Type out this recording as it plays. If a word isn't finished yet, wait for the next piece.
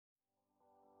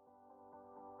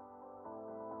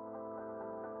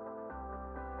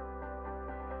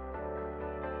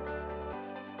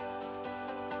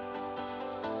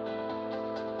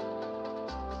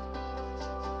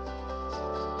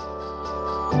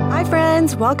Hi,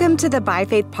 friends. Welcome to the By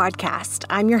Faith podcast.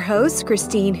 I'm your host,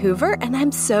 Christine Hoover, and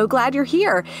I'm so glad you're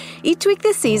here. Each week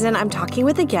this season, I'm talking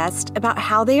with a guest about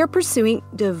how they are pursuing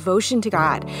devotion to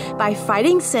God by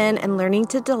fighting sin and learning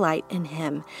to delight in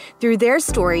Him. Through their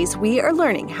stories, we are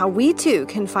learning how we too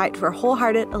can fight for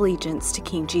wholehearted allegiance to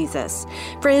King Jesus.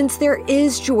 Friends, there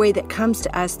is joy that comes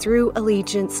to us through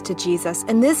allegiance to Jesus,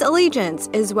 and this allegiance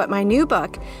is what my new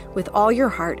book, With All Your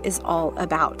Heart, is all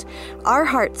about. Our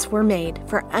hearts were made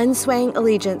for unswaying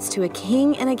allegiance to a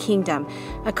king and a kingdom,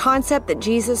 a concept that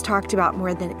Jesus talked about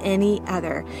more than any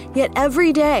other. Yet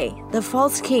every day, the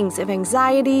false kings of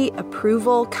anxiety,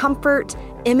 approval, comfort,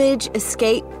 image,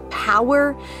 escape,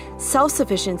 power,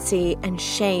 self-sufficiency, and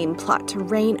shame plot to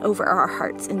reign over our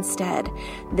hearts instead.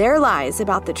 Their lies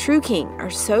about the true king are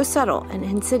so subtle and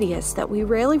insidious that we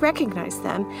rarely recognize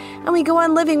them, and we go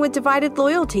on living with divided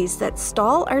loyalties that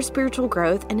stall our spiritual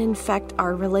growth and infect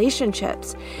our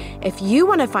relationships. If you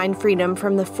want to find freedom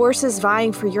from the forces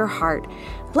vying for your heart,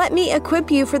 let me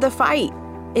equip you for the fight.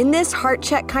 In this heart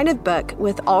check kind of book,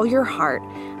 With All Your Heart,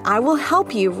 I will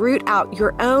help you root out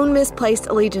your own misplaced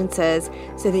allegiances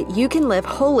so that you can live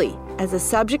wholly as a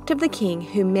subject of the King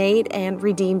who made and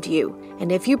redeemed you.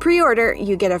 And if you pre-order,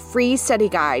 you get a free study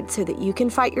guide so that you can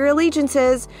fight your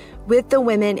allegiances with the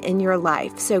women in your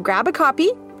life. So grab a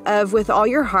copy of With All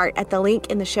Your Heart at the link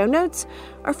in the show notes,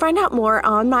 or find out more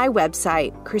on my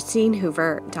website,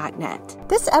 christinehoover.net.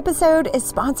 This episode is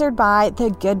sponsored by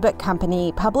The Good Book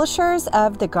Company, publishers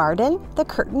of The Garden, The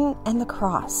Curtain, and The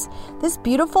Cross. This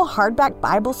beautiful hardback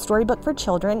Bible storybook for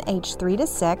children aged 3 to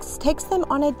 6 takes them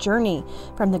on a journey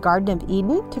from the Garden of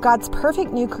Eden to God's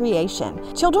perfect new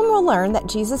creation. Children will learn that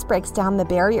Jesus breaks down the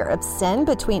barrier of sin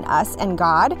between us and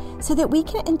God so that we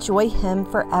can enjoy Him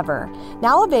forever.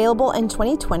 Now available in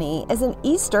 2020 is an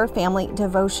Easter family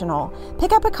devotional.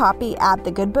 Pick up a copy at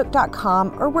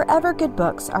thegoodbook.com or wherever good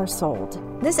books are sold.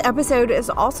 This episode is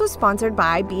also sponsored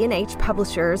by B&H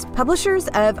Publishers, publishers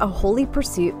of A Holy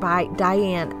Pursuit by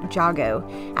Diane Jago.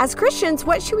 As Christians,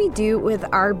 what should we do with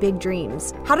our big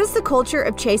dreams? How does the culture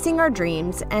of chasing our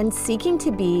dreams and seeking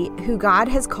to be who God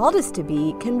has called us to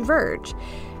be converge?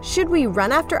 Should we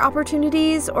run after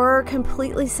opportunities or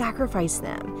completely sacrifice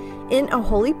them? In A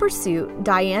Holy Pursuit,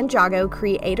 Diane Jago,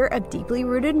 creator of Deeply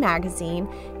Rooted magazine,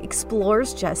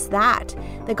 explores just that.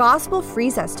 The gospel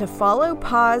frees us to follow,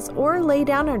 pause, or lay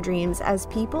down our dreams as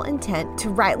people intent to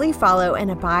rightly follow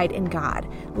and abide in God.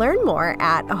 Learn more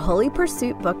at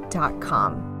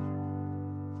aholypursuitbook.com.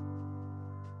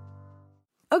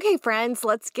 Okay, friends,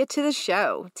 let's get to the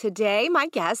show. Today, my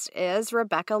guest is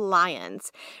Rebecca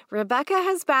Lyons. Rebecca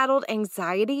has battled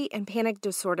anxiety and panic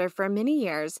disorder for many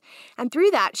years, and through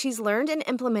that, she's learned and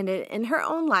implemented in her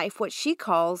own life what she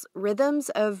calls rhythms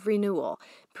of renewal,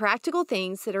 practical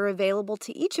things that are available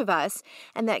to each of us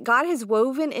and that God has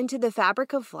woven into the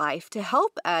fabric of life to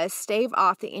help us stave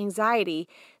off the anxiety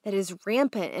that is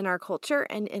rampant in our culture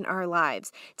and in our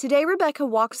lives. Today, Rebecca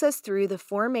walks us through the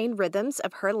 4 main rhythms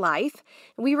of her life.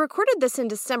 We recorded this in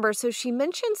December, so she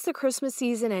mentions the Christmas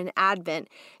season and Advent.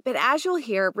 But as you'll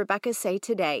hear Rebecca say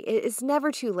today, it is never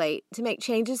too late to make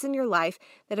changes in your life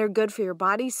that are good for your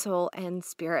body, soul, and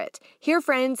spirit. Here,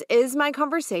 friends, is my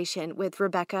conversation with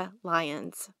Rebecca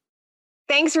Lyons.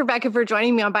 Thanks, Rebecca, for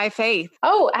joining me on By Faith.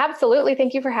 Oh, absolutely.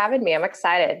 Thank you for having me. I'm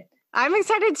excited. I'm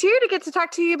excited, too, to get to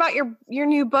talk to you about your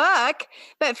new book.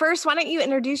 But first, why don't you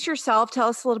introduce yourself? Tell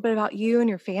us a little bit about you and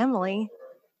your family.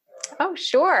 Oh,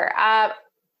 sure.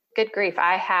 Good grief.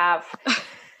 I have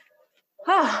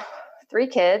 3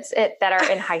 kids that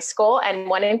are in high school and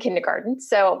 1 in kindergarten.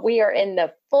 So we are in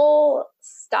the full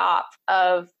stop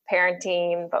of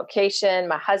parenting, vocation,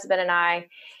 my husband and I.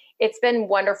 It's been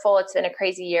wonderful. It's been a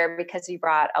crazy year because we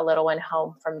brought a little one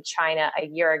home from China a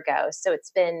year ago. So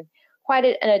it's been quite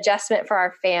an adjustment for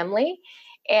our family.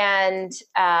 And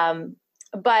I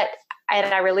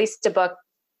released a book,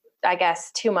 I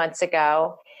guess, 2 months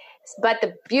ago. But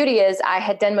the beauty is I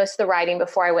had done most of the writing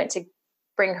before I went to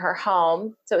bring her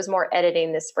home. So it was more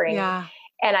editing this spring. Yeah.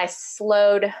 And I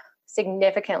slowed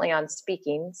significantly on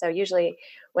speaking. So usually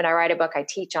when I write a book, I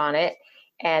teach on it.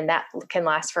 And that can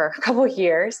last for a couple of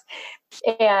years.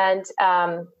 And,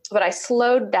 but I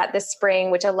slowed that this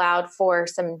spring, which allowed for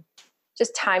some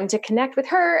just time to connect with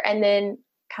her and then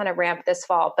kind of ramp this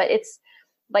fall. But it's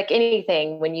like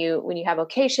anything, when you have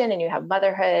vocation and you have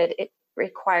motherhood, it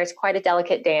requires quite a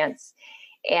delicate dance.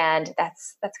 And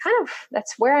that's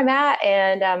where I'm at.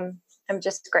 And I'm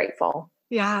just grateful.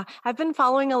 Yeah, I've been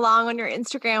following along on your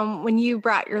Instagram when you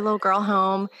brought your little girl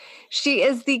home. She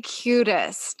is the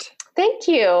cutest. Thank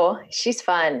you. She's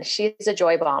fun. She's a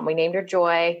joy bomb. We named her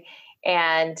Joy.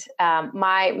 And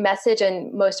my message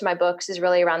in most of my books is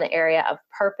really around the area of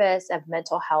purpose, of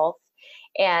mental health.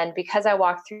 And because I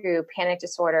walked through panic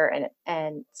disorder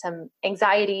and some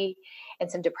anxiety and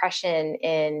some depression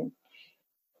in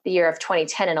the year of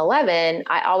 2010 and 11,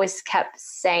 I always kept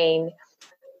saying,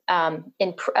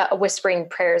 whispering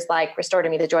prayers like, restore to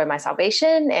me the joy of my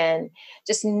salvation. And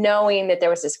just knowing that there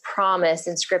was this promise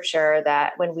in scripture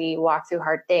that when we walk through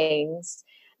hard things,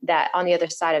 that on the other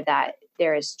side of that,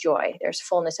 there is joy. There's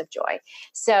fullness of joy.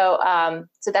 So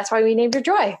that's why we named her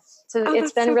Joy. So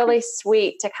it's been really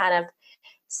sweet to kind of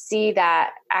see that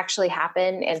actually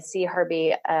happen and see her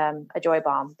be a joy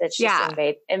bomb that's just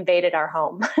invaded our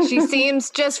home. She seems,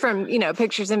 just from,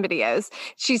 pictures and videos,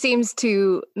 she seems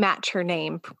to match her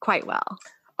name quite well.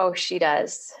 Oh, she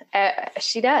does.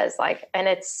 She does.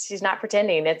 She's not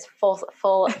pretending. It's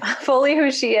fully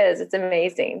who she is. It's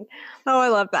amazing. Oh, I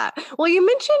love that. Well, you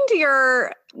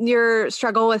mentioned your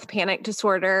struggle with panic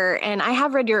disorder, and I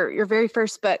have read your very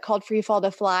first book called Free Fall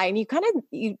to Fly, and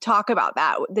you talk about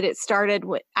that it started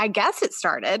with, I guess it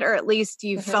started, or at least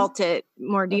you felt it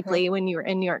more deeply when you were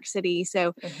in New York City.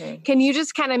 So can you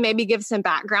just kind of maybe give some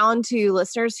background to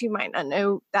listeners who might not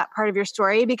know that part of your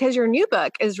story, because your new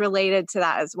book is related to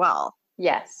that as well?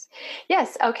 Yes.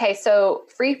 Okay. So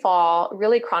Free Fall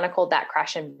really chronicled that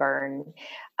crash and burn.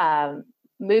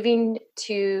 Moving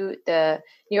to the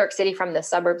New York City from the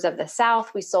suburbs of the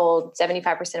South, we sold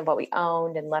 75% of what we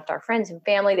owned and left our friends and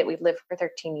family that we've lived for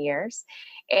 13 years.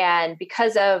 And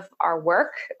because of our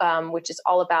work, which is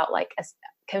all about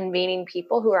convening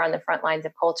people who are on the front lines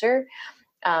of culture,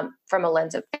 from a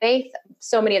lens of faith,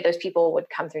 so many of those people would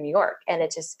come through New York. And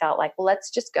it just felt like, well, let's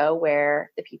just go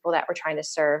where the people that we're trying to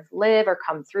serve live or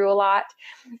come through a lot.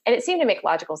 And it seemed to make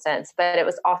logical sense, but it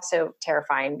was also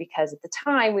terrifying because at the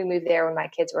time we moved there when my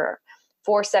kids were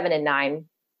 4, 7, and 9.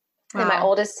 Wow. And my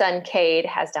oldest son, Cade,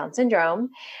 has Down syndrome.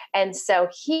 And so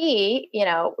he,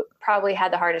 probably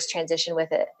had the hardest transition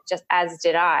with it, just as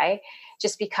did I,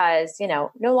 just because, no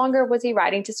longer was he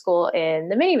riding to school in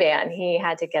the minivan. He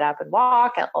had to get up and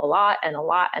walk a lot. And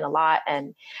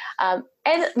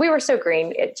we were so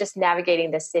green, just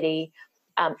navigating the city,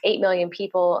 8 million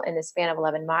people in the span of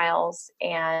 11 miles.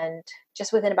 And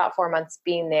just within about 4 months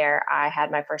being there, I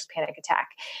had my first panic attack.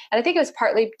 And I think it was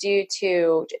partly due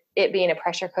to it being a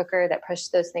pressure cooker that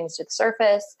pushed those things to the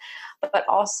surface, but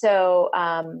also,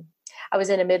 I was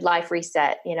in a midlife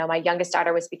reset. My youngest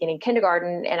daughter was beginning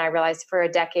kindergarten, and I realized for a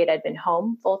decade I'd been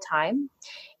home full time.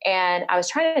 And I was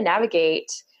trying to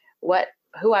navigate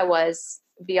who I was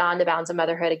beyond the bounds of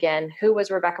motherhood again. Who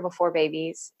was Rebecca before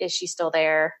babies? Is she still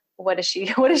there? What is she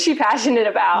passionate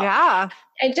about? Yeah.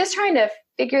 And just trying to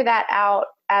figure that out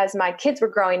as my kids were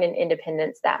growing in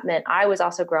independence. That meant I was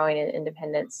also growing in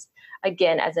independence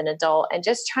again as an adult, and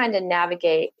just trying to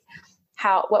navigate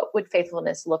what would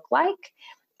faithfulness look like.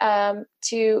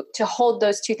 To hold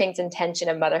those two things in tension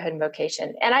of motherhood and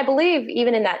vocation. And I believe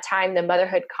even in that time, the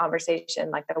motherhood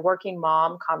conversation, like the working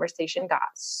mom conversation, got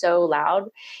so loud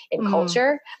in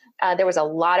culture. There was a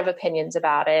lot of opinions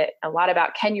about it, a lot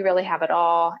about, can you really have it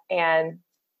all? And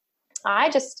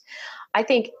I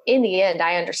think in the end,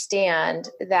 I understand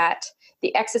that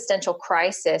the existential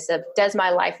crisis of, does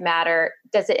my life matter?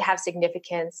 Does it have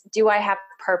significance? Do I have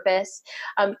purpose?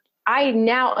 I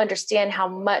now understand how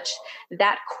much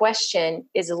that question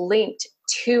is linked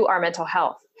to our mental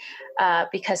health,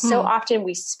 because so often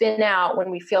we spin out when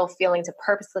we feel feelings of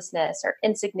purposelessness or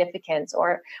insignificance,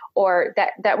 or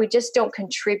that we just don't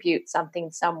contribute something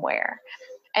somewhere.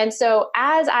 And so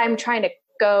as I'm trying to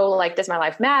go like, does my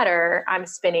life matter? I'm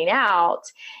spinning out.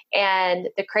 And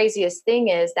the craziest thing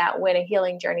is that when a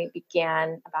healing journey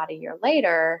began about a year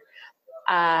later,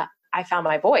 I found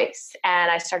my voice, and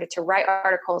I started to write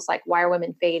articles like Why Are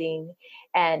Women Fading,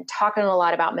 and talking a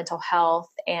lot about mental health,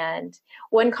 and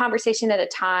one conversation at a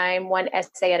time, one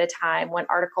essay at a time, one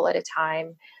article at a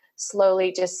time,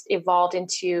 slowly just evolved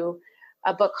into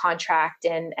a book contract,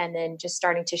 and then just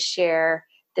starting to share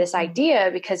this idea,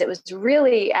 because it was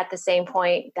really at the same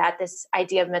point that this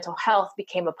idea of mental health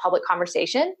became a public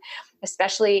conversation,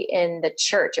 especially in the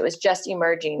church. It was just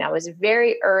emerging. I was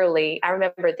very early. I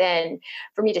remember then,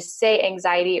 for me to say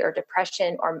anxiety or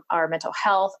depression or mental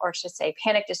health, or to say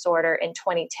panic disorder in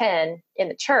 2010 in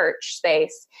the church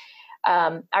space,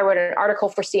 I wrote an article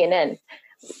for CNN,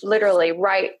 literally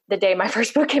right the day my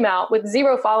first book came out, with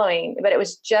 0 following. But it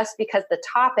was just because the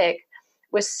topic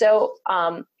was so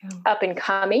up and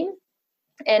coming.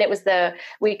 And it was the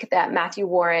week that Matthew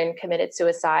Warren committed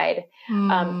suicide.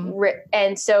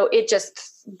 And so it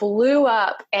just blew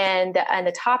up, and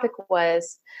the topic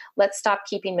was, let's stop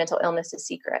keeping mental illness a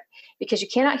secret, because you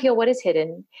cannot heal what is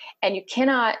hidden, and you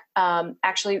cannot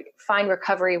actually find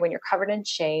recovery when you're covered in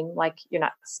shame. Like, you're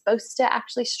not supposed to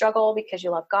actually struggle because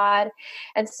you love God.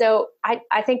 And so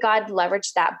I think God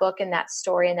leveraged that book and that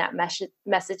story and that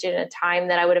message in a time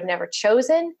that I would have never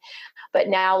chosen. But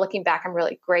now looking back, I'm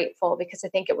really grateful, because I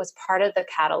think it was part of the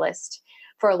catalyst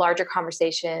for a larger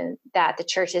conversation that the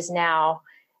church is now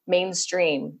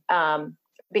mainstream.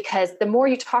 Because the more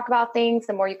you talk about things,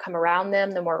 the more you come around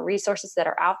them, the more resources that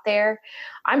are out there.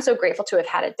 I'm so grateful to have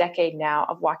had a decade now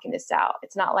of walking this out.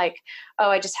 It's not like, oh,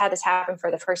 I just had this happen for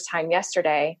the first time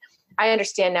yesterday. I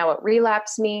understand now what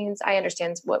relapse means. I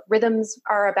understand what rhythms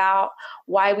are about,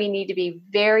 why we need to be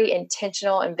very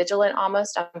intentional and vigilant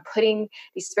almost on putting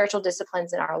these spiritual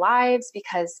disciplines in our lives,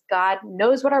 because God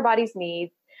knows what our bodies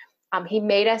need. He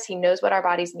made us, he knows what our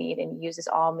bodies need, and he uses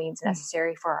all means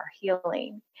necessary for our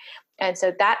healing. And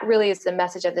so that really is the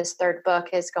message of this third book,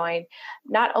 is going,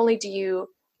 not only do you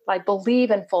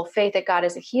believe in full faith that God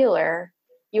is a healer,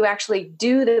 you actually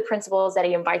do the principles that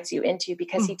he invites you into,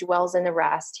 because he dwells in the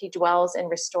rest, he dwells in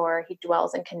restore, he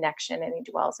dwells in connection, and he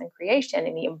dwells in creation,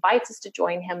 and he invites us to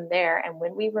join him there. And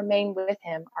when we remain with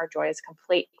him, our joy is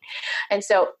complete. And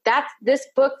so this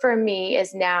book for me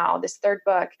is now, this third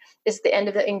book is the end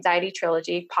of the anxiety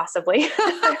trilogy, possibly.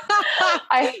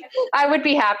 I would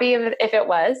be happy if it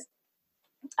was.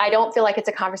 I don't feel like it's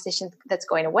a conversation that's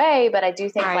going away, but I do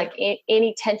think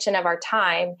any tension of our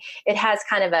time, it has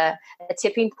kind of a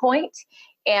tipping point.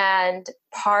 And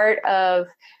part of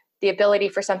the ability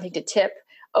for something to tip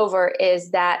over is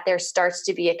that there starts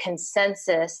to be a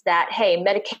consensus that, hey,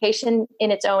 medication in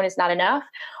its own is not enough,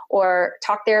 or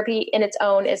talk therapy in its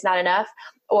own is not enough,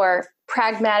 or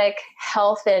pragmatic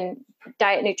health and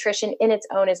diet nutrition in its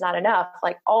own is not enough.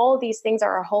 Like, all these things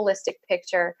are a holistic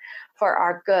picture for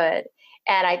our good.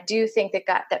 And I do think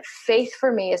that faith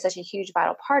for me is such a huge,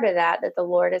 vital part of that the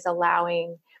Lord is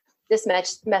allowing this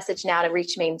message now to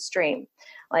reach mainstream.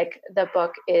 Like, the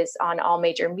book is on all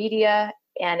major media,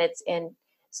 and it's going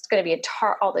to be in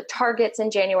all the Targets in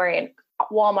January, and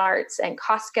Walmarts and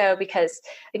Costco, because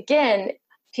again,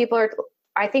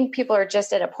 I think people are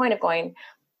just at a point of going,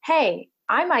 hey,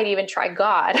 I might even try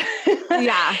God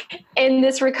in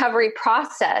this recovery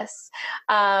process.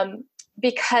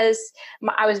 Because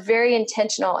I was very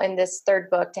intentional in this third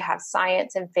book to have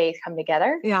science and faith come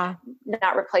together,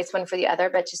 not replace one for the other,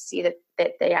 but just see that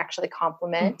they actually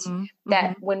complement.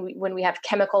 That when we have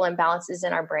chemical imbalances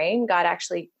in our brain, God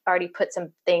actually already put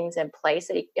some things in place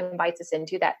that he invites us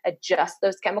into that adjust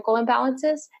those chemical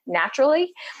imbalances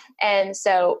naturally. And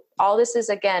so all this is,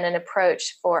 again, an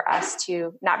approach for us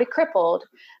to not be crippled,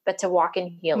 but to walk in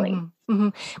healing.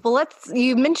 Well,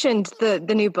 you mentioned the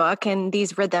new book and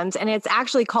these rhythms, and it's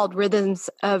actually called Rhythms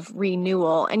of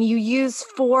Renewal. And you use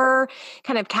 4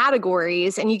 kind of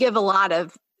categories, and you give a lot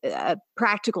of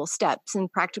practical steps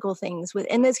and practical things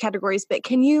within those categories. But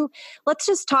let's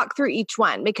just talk through each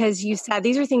one, because you said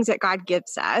these are things that God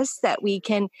gives us that we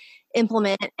can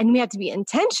implement, and we have to be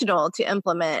intentional to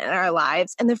implement in our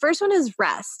lives. And the first one is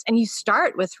rest, and you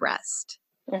start with rest.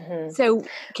 So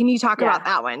can you talk about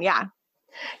that one? Yeah,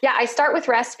 I start with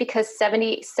rest because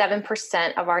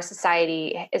 77% of our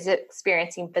society is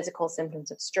experiencing physical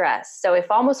symptoms of stress. So if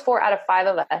almost 4 out of 5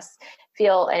 of us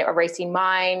feel a racing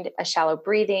mind, a shallow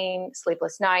breathing,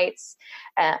 sleepless nights,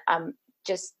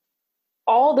 just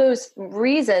all those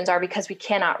reasons are because we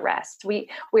cannot rest. We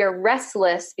are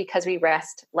restless because we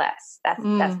rest less. That's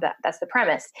the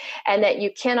premise. And that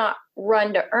you cannot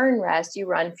run to earn rest. You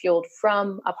run fueled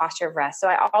from a posture of rest. So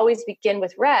I always begin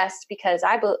with rest because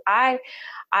I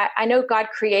know God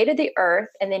created the earth,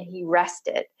 and then he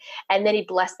rested, and then he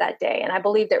blessed that day. And I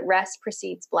believe that rest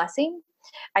precedes blessing.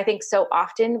 I think so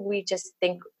often we just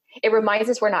think, it reminds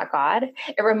us we're not God.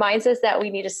 It reminds us that we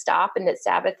need to stop, and that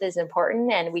Sabbath is important,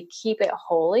 and we keep it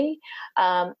holy.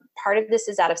 Part of this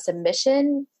is out of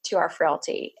submission to our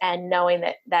frailty, and knowing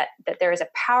that there is a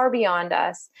power beyond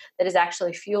us that is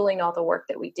actually fueling all the work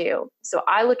that we do. So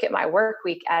I look at my work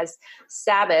week as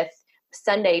Sabbath,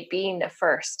 Sunday being the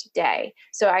first day.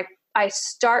 So I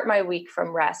start my week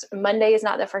from rest. Monday is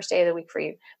not the first day of the week for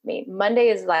me. Monday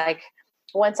is like,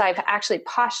 once I've actually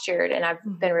postured and I've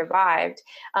been revived,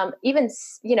 even,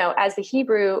 as the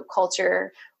Hebrew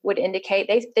culture would indicate,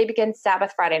 they begin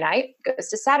Sabbath Friday night, goes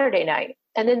to Saturday night.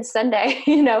 And then Sunday,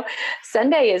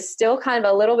 Sunday is still kind of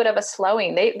a little bit of a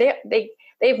slowing. They've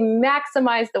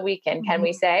maximized the weekend, can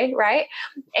we say, right?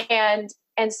 And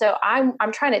so I'm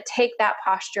trying to take that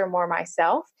posture more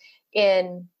myself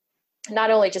in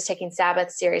not only just taking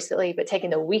Sabbath seriously, but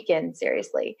taking the weekend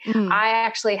seriously. I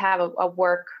actually have a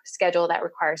work schedule that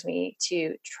requires me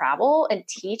to travel and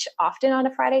teach often on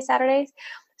a Friday, Saturdays.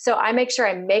 So I make sure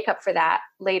I make up for that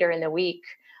later in the week,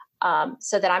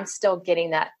 so that I'm still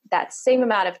getting that same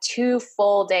amount of 2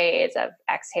 full days of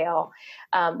exhale,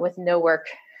 with no work,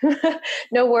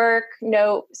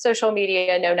 no social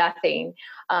media, no nothing,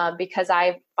 because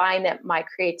I find that my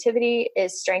creativity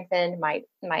is strengthened, my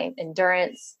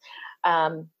endurance,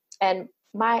 and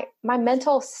my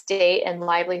mental state and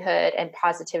livelihood and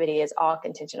positivity is all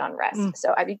contingent on rest.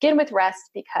 So I begin with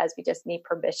rest because we just need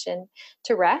permission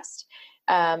to rest,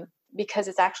 because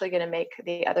it's actually going to make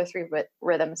the other 3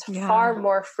 rhythms far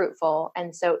more fruitful.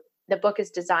 And so the book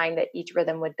is designed that each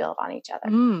rhythm would build on each other.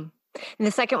 And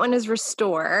the second one is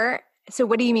restore. So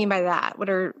what do you mean by that? What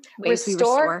are ways we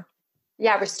restore?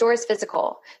 Yeah, restore is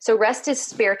physical. So rest is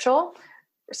spiritual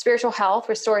health.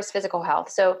 Restore is physical health.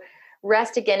 So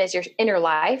rest again is your inner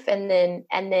life, and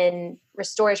then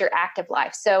restore is your active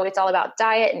life. So it's all about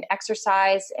diet and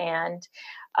exercise and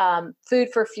food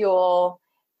for fuel,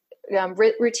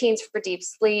 routines for deep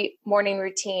sleep. Morning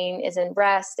routine is in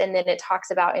rest, and then it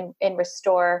talks about in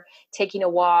restore, taking a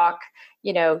walk,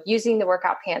 using the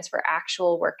workout pants for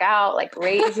actual workout, like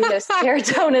raising those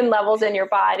serotonin levels in your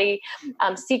body,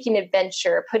 seeking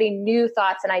adventure, putting new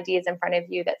thoughts and ideas in front of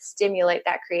you that stimulate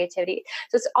that creativity.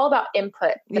 So it's all about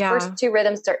input. The first 2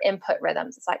 rhythms are input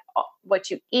rhythms. It's like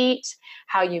what you eat,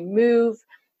 how you move,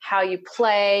 how you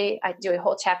play. I do a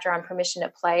whole chapter on permission to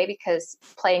play, because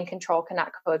play and control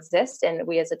cannot coexist. And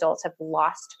we as adults have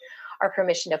lost our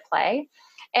permission to play.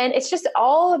 And it's just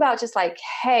all about just like,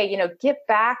 hey, get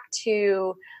back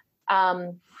to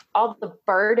all the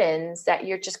burdens that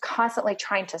you're just constantly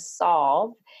trying to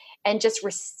solve, and just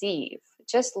receive.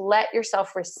 Just let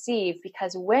yourself receive,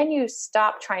 because when you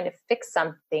stop trying to fix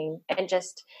something and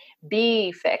just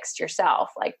be fixed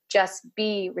yourself, like just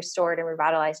be restored and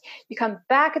revitalized, you come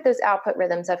back at those output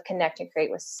rhythms of connect and create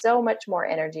with so much more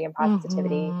energy and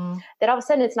positivity that all of a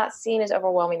sudden it's not seen as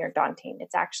overwhelming or daunting.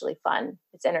 It's actually fun.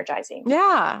 It's energizing.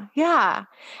 Yeah.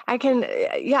 I can,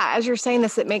 as you're saying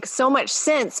this, it makes so much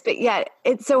sense, but yet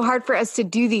it's so hard for us to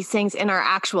do these things in our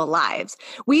actual lives.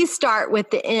 We start with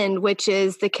the end, which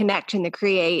is the connect and the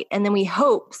create, and then we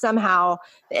hope somehow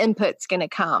the input's going to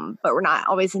come, but we're not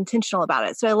always intentional about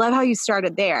it. So I love how you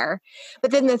started there.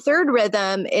 But then the third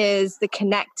rhythm is the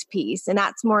connect piece, and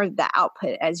that's more the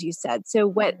output, as you said. So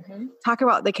talk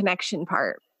about the connection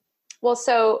part. Well,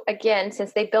 so again,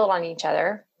 since they build on each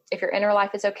other, if your inner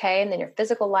life is okay, and then your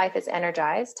physical life is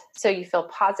energized, so you feel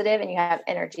positive and you have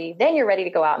energy, then you're ready to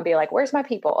go out and be like, where's my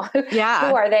people? Yeah.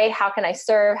 Who are they? How can I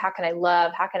serve? How can I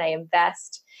love? How can I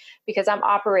invest? Because I'm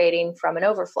operating from an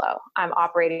overflow. I'm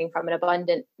operating from an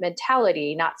abundant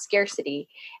mentality, not scarcity.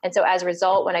 And so as a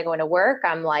result, when I go into work,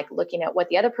 I'm like looking at what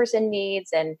the other person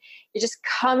needs, and you're just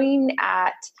coming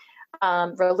at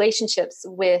relationships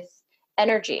with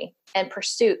energy and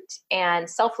pursuit and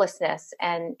selflessness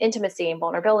and intimacy and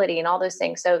vulnerability and all those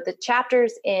things. So the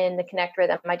chapters in the Connect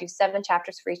rhythm, I do 7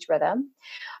 chapters for each rhythm.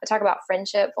 I talk about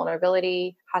friendship,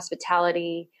 vulnerability,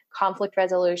 hospitality, conflict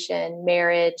resolution,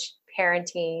 marriage,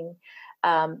 parenting,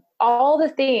 all the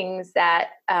things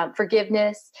that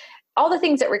forgiveness, all the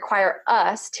things that require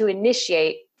us to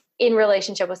initiate in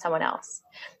relationship with someone else.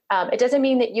 It doesn't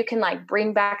mean that you can like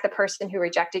bring back the person who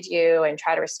rejected you and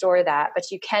try to restore that, but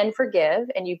you can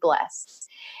forgive and you bless.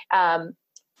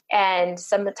 And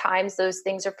sometimes those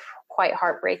things are quite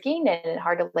heartbreaking and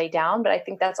hard to lay down, but I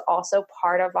think that's also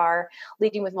part of our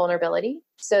leading with vulnerability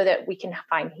so that we can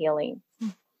find healing.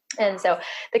 And so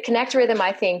the Connect rhythm,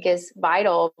 I think, is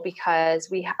vital because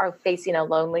we are facing a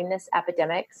loneliness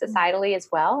epidemic societally as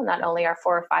well. Not only are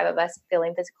 4 or 5 of us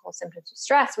feeling physical symptoms of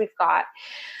stress, we've got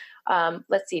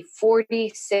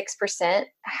 46%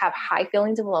 have high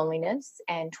feelings of loneliness,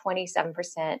 and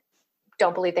 27%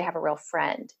 don't believe they have a real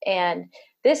friend. And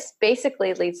this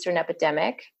basically leads to an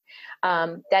epidemic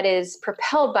that is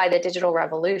propelled by the digital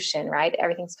revolution, right?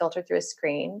 Everything's filtered through a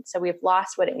screen. So we've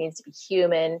lost what it means to be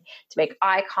human, to make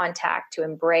eye contact, to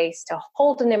embrace, to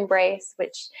hold an embrace,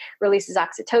 which releases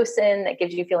oxytocin that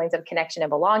gives you feelings of connection and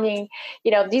belonging.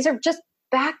 These are just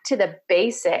back to the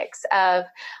basics of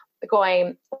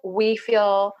going, we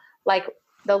feel like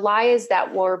the lie is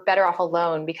that we're better off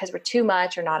alone because we're too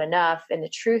much or not enough. And the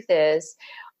truth is,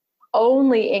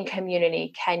 only in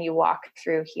community can you walk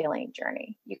through healing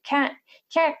journey. You can't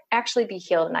actually be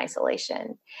healed in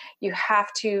isolation. You have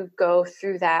to go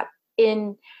through that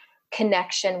in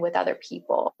connection with other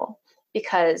people.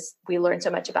 because we learn so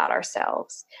much about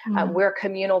ourselves. We're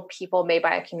communal people made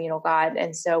by a communal God.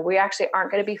 And so we actually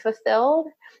aren't going to be fulfilled.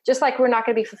 Just like we're not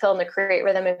going to be fulfilled in the create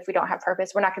rhythm if we don't have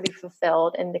purpose. We're not going to be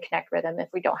fulfilled in the connect rhythm if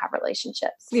we don't have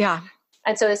relationships. Yeah.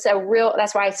 And so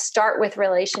that's why I start with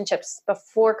relationships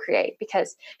before create,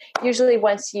 because usually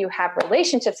once you have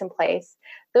relationships in place,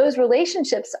 those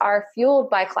relationships are fueled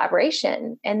by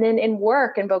collaboration. And then in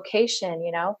work and vocation,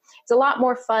 it's a lot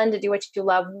more fun to do what you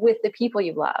love with the people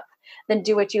you love than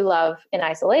do what you love in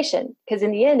isolation. Because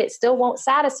in the end, it still won't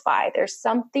satisfy. There's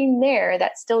something there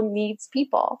that still needs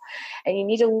people. And you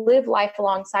need to live life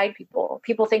alongside people.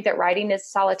 People think that writing is a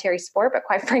solitary sport, but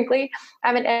quite frankly, I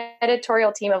have an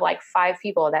editorial team of like 5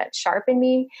 people that sharpen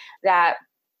me, that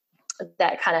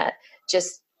kind of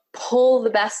just pull the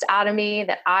best out of me,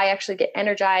 that I actually get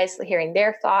energized hearing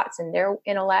their thoughts and their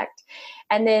intellect.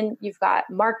 And then you've got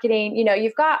marketing,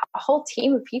 you've got a whole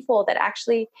team of people that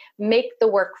actually make the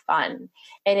work fun.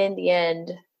 And in the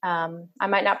end, I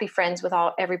might not be friends with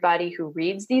everybody who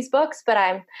reads these books, but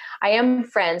I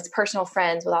am personal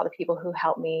friends with all the people who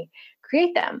help me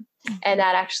create them. And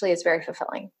that actually is very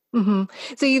fulfilling. Mm-hmm.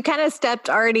 So you kind of stepped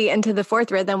already into the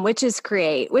 4th rhythm, which is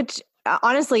create, which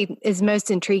honestly is most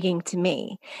intriguing to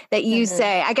me, that you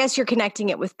say, I guess you're connecting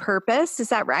it with purpose. Is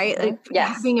that right? Like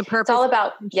yes. Having a purpose. It's all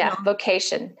about,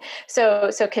 vocation. So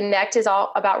connect is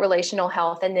all about relational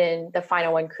health. And then the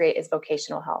final one, create, is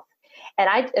vocational health.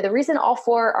 And the reason all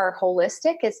 4 are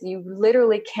holistic is you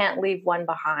literally can't leave one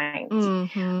behind,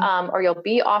 or you'll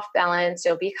be off balance.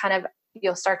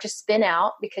 You'll start to spin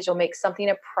out because you'll make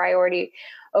something a priority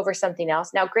over something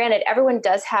else. Now, granted, everyone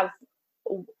does have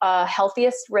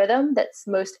healthiest rhythm that's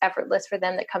most effortless for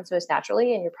them, that comes most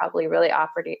naturally, and you're probably really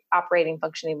operating,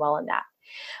 functioning well in that.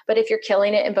 But if you're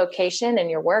killing it in vocation and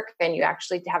your work, and you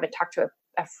actually haven't talked to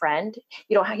a friend,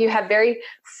 you have very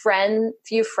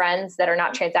few friends that are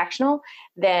not transactional,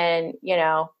 then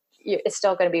it's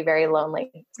still going to be very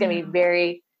lonely. It's going to be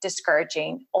very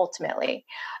discouraging ultimately.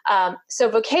 So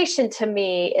vocation to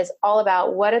me is all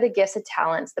about, what are the gifts and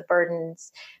talents, the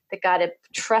burdens that God had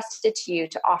trusted to you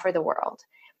to offer the world.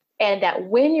 And that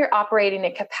when you're operating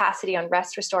at capacity on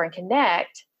rest, restore, and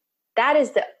connect, that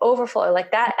is the overflow.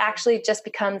 Like that actually just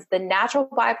becomes the natural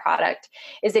byproduct,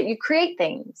 is that you create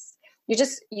things.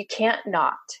 You can't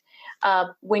not.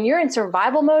 When you're in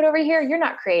survival mode over here, you're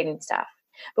not creating stuff.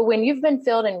 But when you've been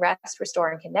filled in rest, restore,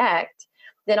 and connect,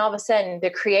 then all of a sudden the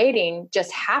creating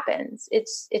just happens. It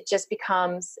just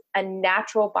becomes a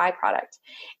natural byproduct.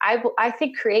 I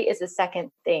think create is the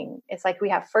second thing. It's like we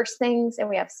have first things and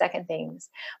we have second things,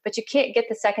 but you can't get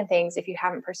the second things if you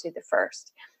haven't pursued the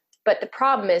first. But the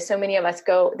problem is, so many of us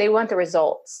they want the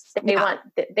results. They want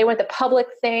the public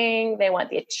thing. They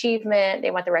want the achievement. They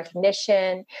want the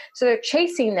recognition. So they're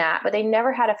chasing that, but they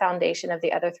never had a foundation of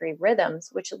the other 3 rhythms,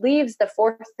 which leaves the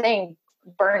 4th thing,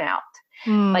 burnout.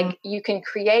 Like you can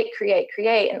create,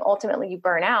 and ultimately you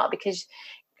burn out, because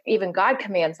even God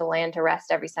commands the land to rest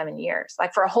every 7 years,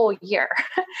 like for a whole year,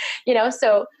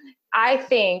 So I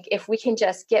think if we can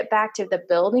just get back to the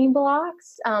building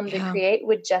blocks, the create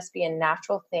would just be a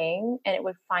natural thing, and it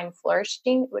would find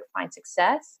flourishing, it would find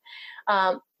success,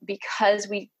 because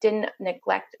we didn't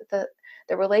neglect the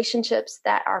relationships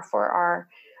that are for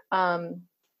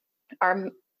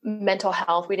our mental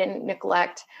health. We didn't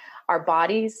neglect our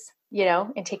bodies,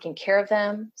 and taking care of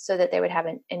them so that they would have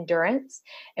an endurance.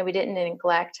 And we didn't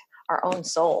neglect our own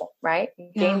soul, right?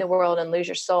 Gain the world and lose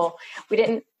your soul. We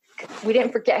didn't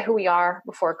forget who we are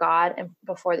before God and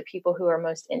before the people who are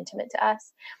most intimate to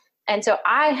us. And so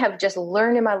I have just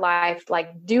learned in my life, like,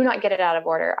 do not get it out of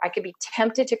order. I could be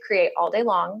tempted to create all day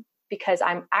long, because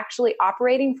I'm actually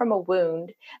operating from a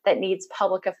wound that needs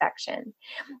public affection.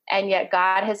 And yet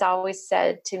God has always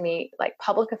said to me, like,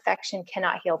 public affection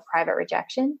cannot heal private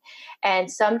rejection.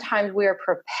 And sometimes we are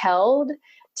propelled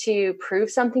to prove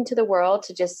something to the world,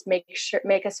 to just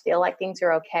make us feel like things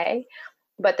are okay.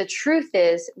 But the truth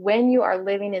is, when you are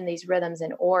living in these rhythms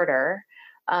in order,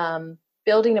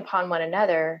 building upon one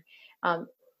another,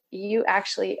 you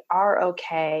actually are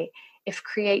okay. If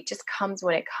create just comes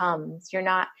when it comes, you're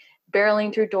not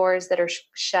barreling through doors that are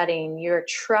shutting. You're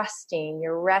trusting,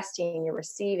 you're resting, you're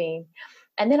receiving.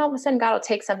 And then all of a sudden God will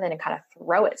take something and kind of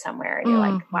throw it somewhere. And you're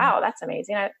like, wow, that's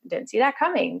amazing. I didn't see that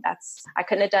coming. I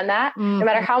couldn't have done that no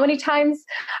matter how many times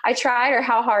I tried or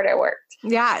how hard I worked.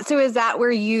 Yeah. So is that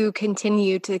where you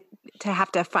continue to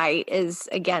have to fight, is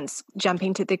against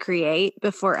jumping to the create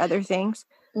before other things?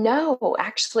 No,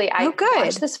 actually, I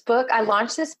launched this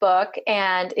book.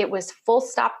 And it was full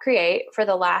stop create for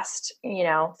the last,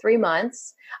 3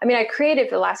 months. I mean, I created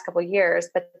for the last couple of years,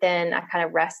 but then I kind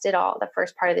of rested all the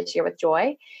first part of this year with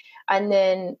joy. And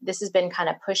then this has been kind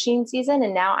of pushing season.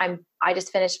 And now I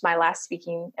just finished my last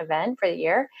speaking event for the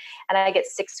year, and I get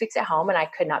 6 weeks at home, and I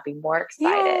could not be more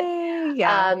excited. Yay,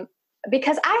 yeah.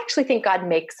 Because I actually think God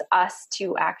makes us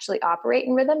to actually operate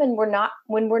in rhythm, and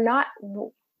when we're not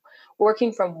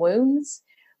working from wounds,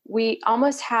 we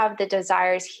almost have the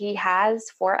desires he has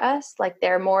for us, like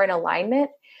they're more in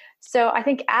alignment. So I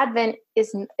think Advent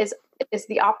is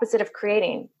the opposite of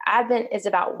creating. Advent is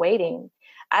about waiting.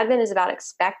 Advent is about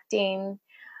expecting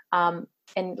and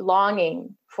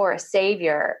longing for a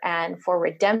savior and for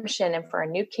redemption and for a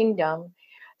new kingdom.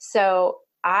 So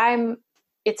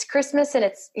it's Christmas,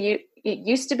 and it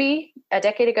used to be a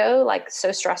decade ago, like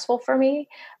so stressful for me,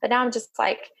 but now I'm just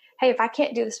like, hey, if I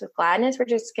can't do this with gladness, we're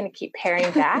just going to keep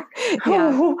paring back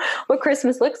what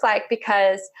Christmas looks like,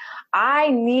 because I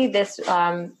need this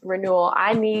renewal.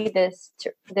 I need this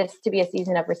to be a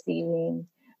season of receiving,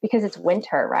 because it's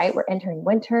winter, right? We're entering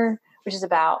winter, which is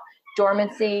about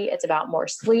dormancy. It's about more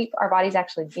sleep. Our bodies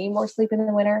actually need more sleep in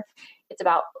the winter. It's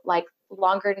about like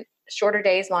shorter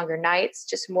days, longer nights,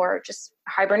 just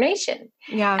hibernation.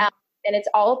 Yeah. And it's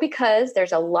all because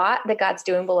there's a lot that God's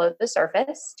doing below the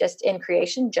surface, just in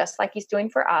creation, just like he's doing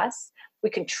for us.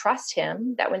 We can trust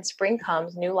him that when spring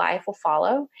comes, new life will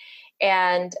follow.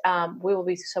 And we will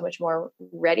be so much more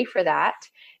ready for that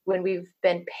when we've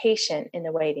been patient in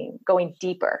the waiting, going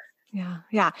deeper. Yeah.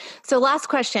 Yeah. So last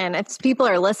question, if people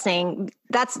are listening,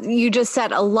 you just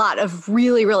said a lot of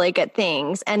really, really good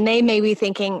things, and they may be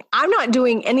thinking, I'm not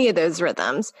doing any of those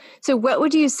rhythms. So what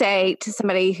would you say to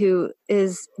somebody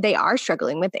they are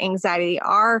struggling with anxiety,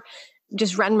 are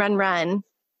just run?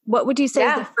 What would you say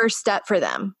is the first step for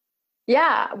them?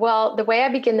 Yeah. Well, the way I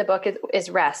begin the book is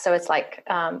rest. So it's like,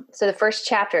 so the first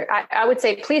chapter, I would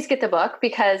say, please get the book,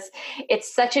 because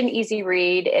it's such an easy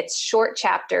read. It's short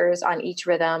chapters on each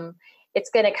rhythm. It's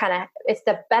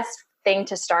the best thing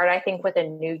to start, I think, with a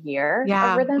new year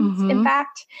of rhythms, in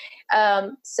fact.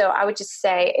 So I would just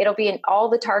say it'll be in all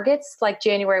the Targets, like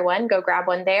January 1, go grab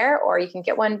one there, or you can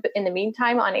get one in the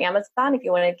meantime on Amazon if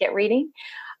you want to get reading.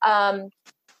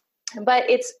 But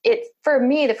it's for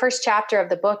me, the first chapter of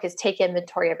the book is take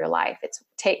inventory of your life. It's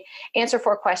answer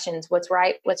 4 questions: what's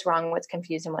right, what's wrong, what's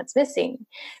confused, and what's missing.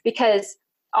 Because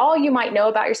all you might know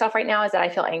about yourself right now is that I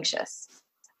feel anxious,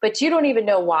 but you don't even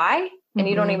know why. And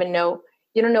you don't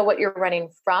know what you're running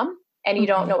from, and you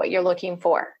don't know what you're looking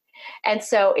for. And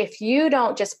so if you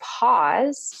don't just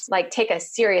pause, like take a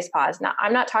serious pause. Now,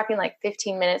 I'm not talking like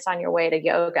 15 minutes on your way to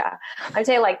yoga. I'd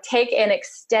say like take an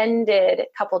extended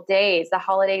couple days. The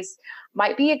holidays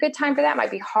might be a good time for that. Might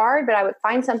be hard, but I would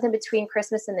find something between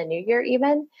Christmas and the New Year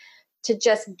even to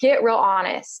just get real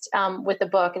honest with the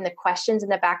book and the questions in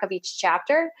the back of each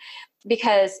chapter.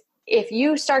 Because if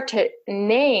you start to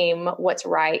name what's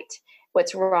right,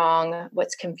 what's wrong,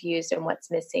 what's confused, and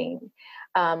what's missing,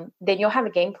 then you'll have a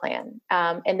game plan.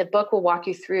 And the book will walk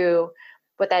you through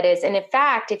what that is. And in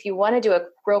fact, if you want to do a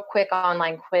real quick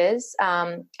online quiz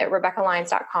at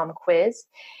RebeccaLyons.com quiz,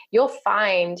 you'll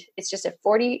find it's just a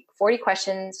 40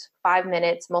 questions, 5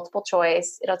 minutes, multiple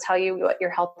choice. It'll tell you what your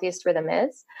healthiest rhythm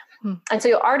is. And so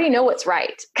you'll already know what's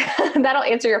right. That'll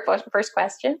answer your first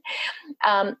question.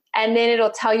 And then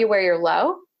it'll tell you where you're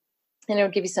low. And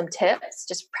it'll give you some tips,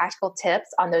 just practical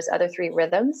tips on those other 3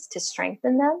 rhythms to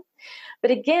strengthen them.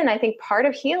 But again, I think part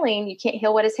of healing, you can't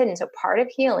heal what is hidden. So part of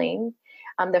healing,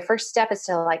 the first step is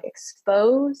to like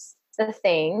expose the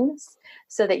things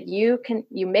so that you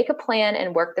make a plan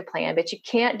and work the plan, but you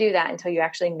can't do that until you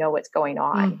actually know what's going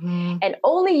on. And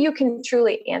only you can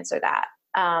truly answer that,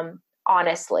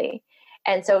 honestly.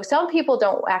 And so some people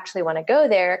don't actually want to go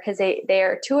there because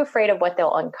they're too afraid of what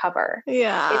they'll uncover.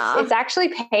 Yeah. It's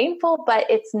actually painful, but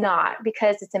it's not,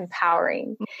 because it's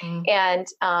empowering. And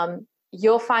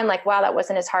you'll find like, wow, that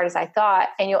wasn't as hard as I thought.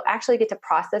 And you'll actually get to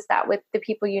process that with the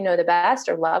people you know the best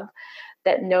or love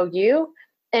that know you.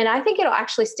 And I think it'll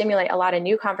actually stimulate a lot of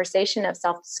new conversation of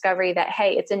self-discovery that,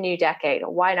 hey, it's a new decade.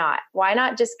 Why not? Why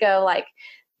not just go like,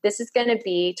 this is going to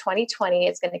be 2020.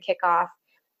 It's going to kick off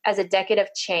as a decade of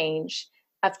change,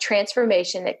 of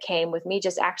transformation that came with me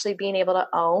just actually being able to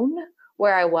own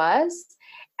where I was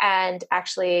and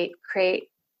actually create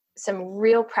some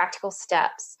real practical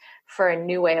steps for a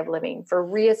new way of living, for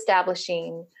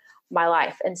reestablishing my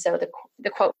life. And so the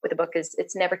quote with the book is,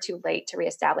 it's never too late to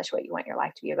reestablish what you want your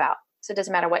life to be about. So it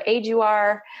doesn't matter what age you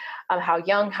are, how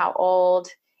young, how old.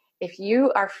 If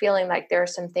you are feeling like there are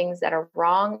some things that are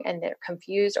wrong and that are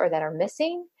confused or that are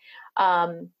missing,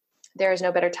 there is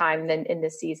no better time than in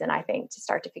this season, I think, to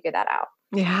start to figure that out.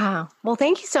 Yeah. Well,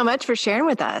 thank you so much for sharing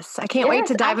with us. I can't wait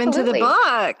to dive into the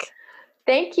book.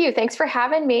 Thank you. Thanks for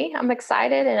having me. I'm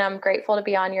excited and I'm grateful to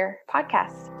be on your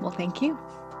podcast. Well, thank you.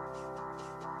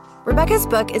 Rebecca's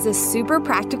book is a super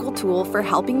practical tool for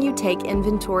helping you take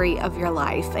inventory of your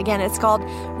life. Again, it's called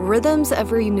Rhythms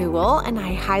of Renewal, and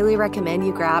I highly recommend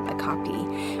you grab a copy.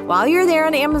 While you're there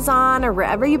on Amazon or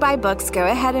wherever you buy books, go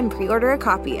ahead and pre-order a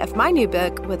copy of my new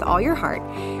book, With All Your Heart,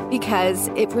 because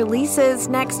it releases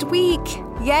next week.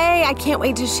 Yay! I can't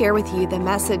wait to share with you the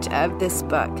message of this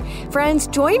book. Friends,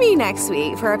 join me next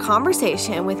week for a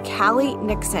conversation with Callie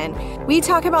Nixon. We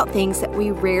talk about things that we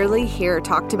rarely hear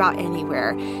talked about anywhere,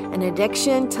 an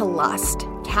addiction to lust.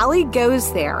 Callie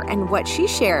goes there, and what she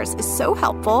shares is so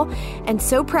helpful and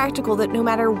so practical that no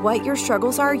matter what your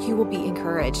struggles are, you will be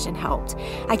encouraged and helped.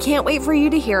 I can't wait for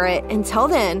you to hear it. Until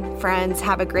then, friends,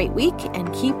 have a great week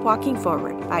and keep walking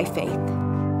forward by faith.